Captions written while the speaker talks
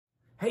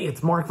Hey,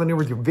 it's Mark Lanier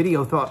with your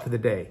video thought for the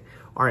day.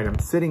 All right, I'm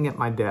sitting at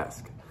my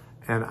desk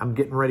and I'm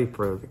getting ready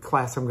for the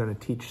class I'm going to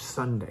teach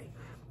Sunday.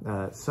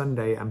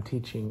 Sunday, I'm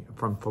teaching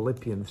from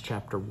Philippians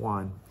chapter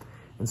 1.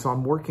 And so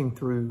I'm working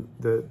through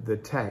the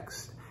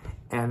text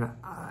and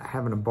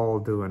having a ball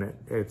doing it.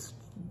 This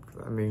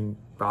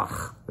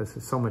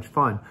is so much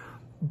fun.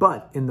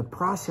 But in the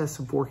process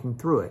of working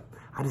through it,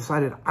 I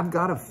decided I've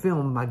got to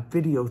film my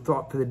video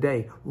thought for the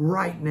day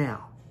right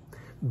now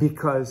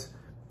because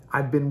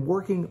I've been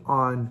working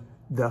on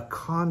the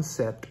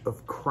concept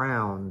of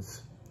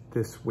crowns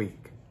this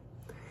week.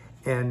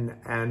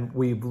 And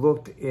we've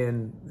looked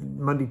in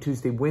Monday,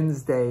 Tuesday,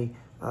 Wednesday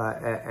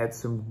at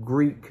some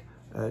Greek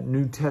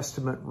New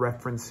Testament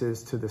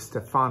references to the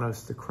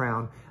Stephanos, the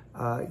crown.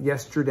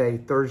 Yesterday,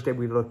 Thursday,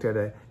 we looked at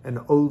an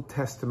Old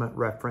Testament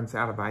reference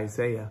out of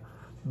Isaiah.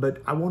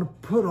 But I want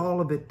to put all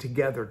of it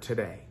together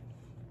today.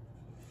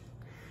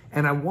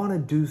 And I want to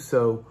do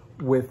so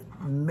with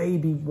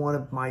maybe one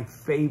of my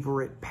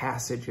favorite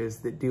passages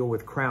that deal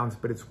with crowns,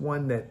 but it's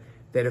one that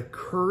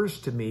occurs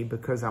to me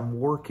because I'm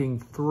working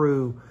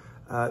through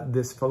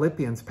this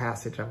Philippians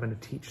passage I'm going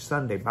to teach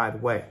Sunday. By the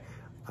way,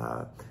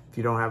 if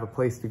you don't have a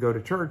place to go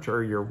to church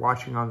or you're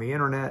watching on the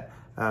internet,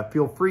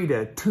 feel free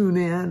to tune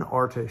in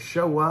or to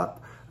show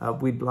up.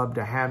 We'd love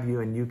to have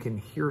you, and you can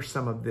hear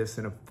some of this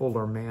in a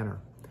fuller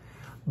manner.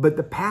 But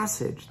the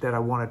passage that I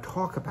want to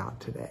talk about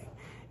today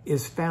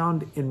is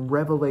found in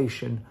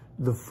Revelation,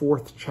 the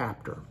 4th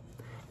chapter,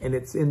 and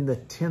it's in the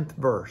 10th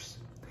verse,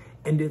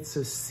 and it's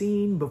a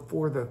scene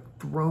before the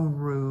throne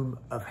room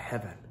of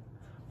heaven.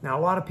 Now,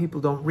 a lot of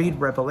people don't read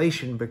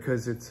Revelation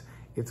because it's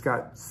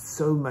got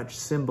so much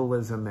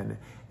symbolism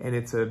and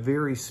it's a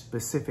very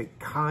specific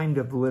kind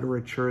of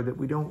literature that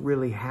we don't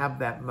really have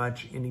that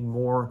much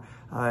anymore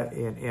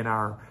in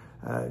our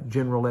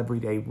general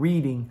everyday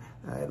reading,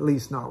 at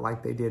least not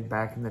like they did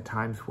back in the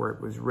times where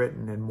it was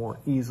written and more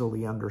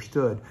easily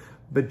understood.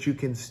 But you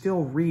can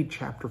still read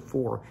chapter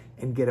 4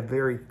 and get a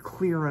very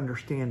clear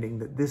understanding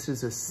that this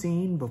is a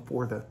scene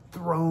before the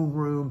throne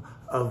room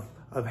of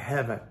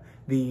heaven,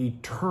 the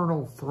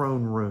eternal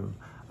throne room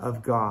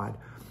of God.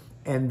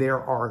 And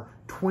there are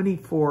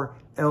 24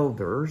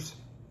 elders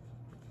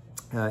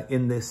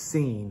in this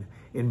scene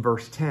in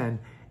verse 10.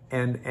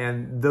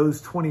 And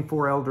those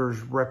 24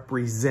 elders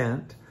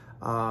represent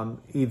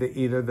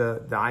either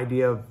the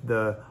idea of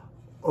the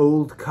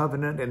Old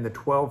Covenant and the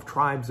 12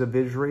 tribes of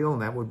Israel,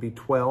 and that would be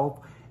 12,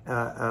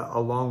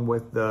 along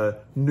with the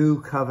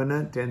New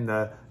Covenant and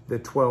the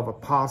 12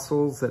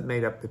 apostles that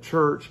made up the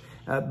church.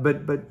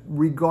 But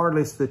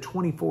regardless, the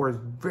 24 is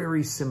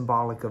very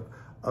symbolic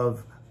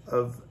of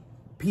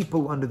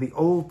people under the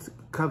Old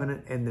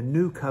Covenant and the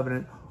New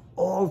Covenant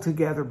all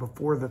together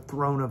before the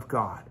throne of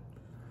God.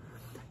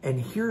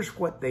 And here's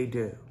what they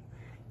do.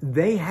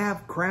 They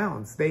have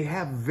crowns. They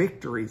have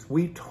victories.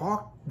 We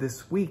talked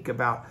this week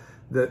about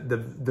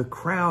the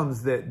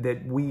crowns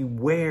that we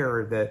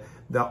wear,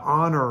 the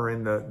honor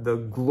and the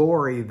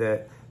glory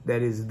that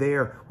is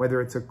there, whether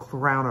it's a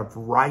crown of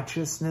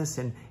righteousness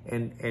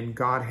and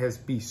God has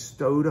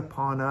bestowed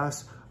upon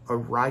us a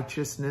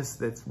righteousness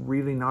that's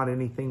really not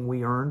anything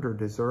we earned or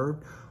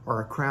deserved, or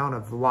a crown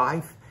of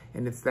life,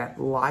 and it's that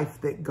life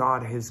that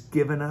God has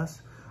given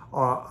us,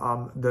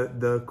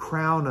 the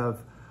crown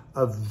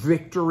of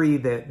victory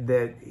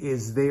that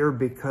is there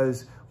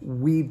because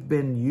we've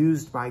been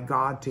used by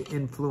God to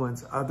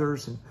influence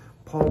others. And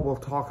Paul will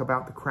talk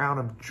about the crown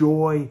of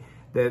joy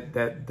that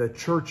the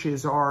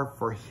churches are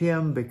for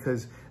him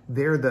because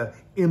they're the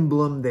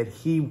emblem that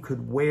he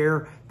could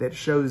wear that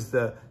shows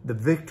the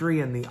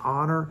victory and the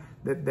honor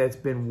that's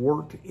been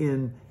worked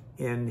in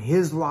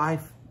his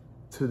life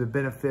to the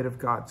benefit of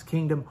God's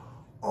kingdom.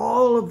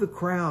 All of the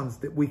crowns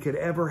that we could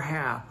ever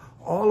have,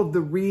 all of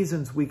the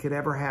reasons we could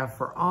ever have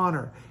for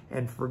honor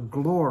and for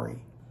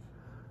glory,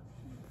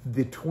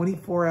 the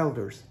 24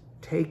 elders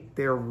take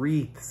their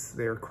wreaths,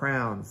 their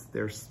crowns,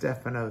 their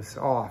Stephanos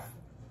off,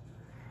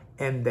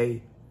 and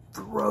they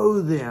throw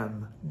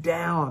them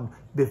down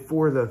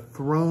before the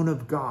throne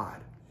of God.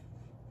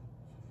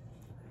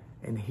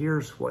 And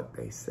here's what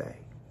they say.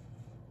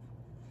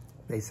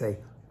 They say,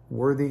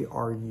 "Worthy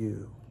are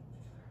you,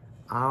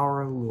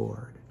 our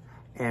Lord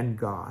and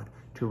God,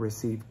 to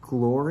receive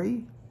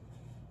glory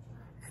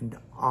and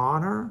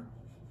honor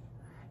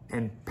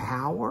and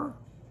power,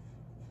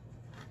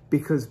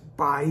 because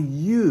by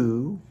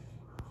you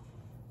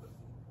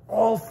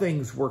all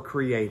things were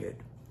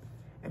created.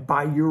 And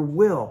by your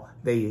will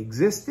they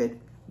existed,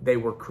 they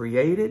were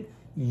created.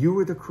 You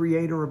are the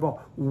creator of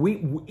all."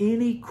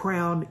 Any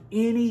crown,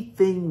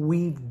 anything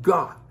we've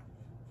got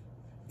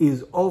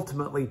is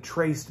ultimately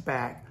traced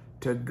back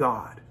to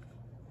God.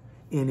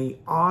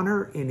 Any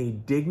honor, any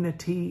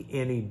dignity,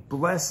 any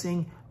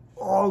blessing,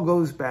 all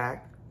goes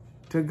back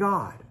to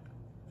God.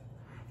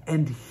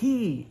 And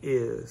he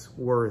is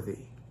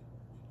worthy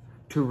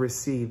to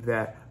receive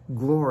that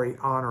glory,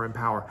 honor, and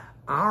power.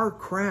 Our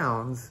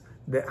crowns,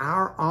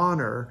 our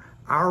honor,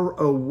 our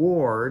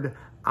award,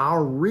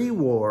 our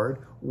reward,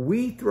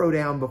 we throw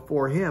down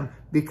before him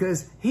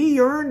because he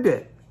earned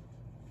it,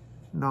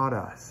 not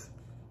us.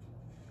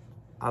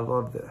 I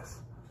love this.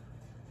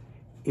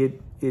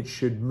 It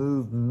should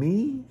move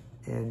me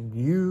and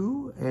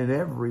you and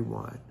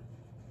everyone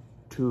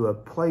to a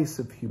place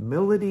of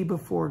humility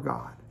before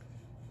God,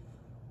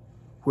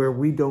 where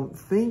we don't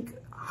think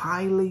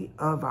highly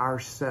of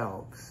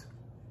ourselves,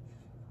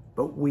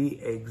 but we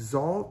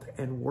exalt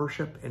and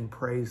worship and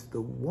praise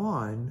the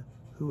one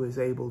who is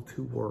able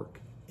to work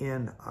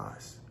in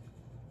us.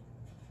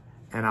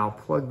 And I'll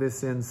plug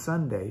this in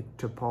Sunday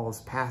to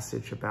Paul's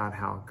passage about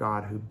how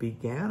God, who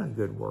began a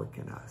good work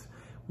in us,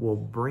 will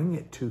bring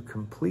it to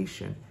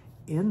completion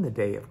in the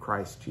day of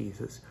Christ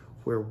Jesus,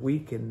 where we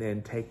can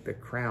then take the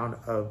crown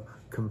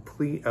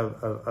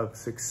of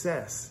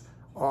success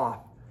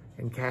off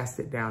and cast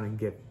it down and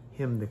give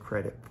him the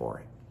credit for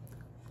it.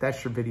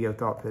 That's your video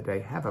thought for the day.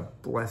 Have a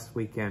blessed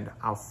weekend.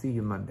 I'll see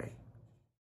you Monday.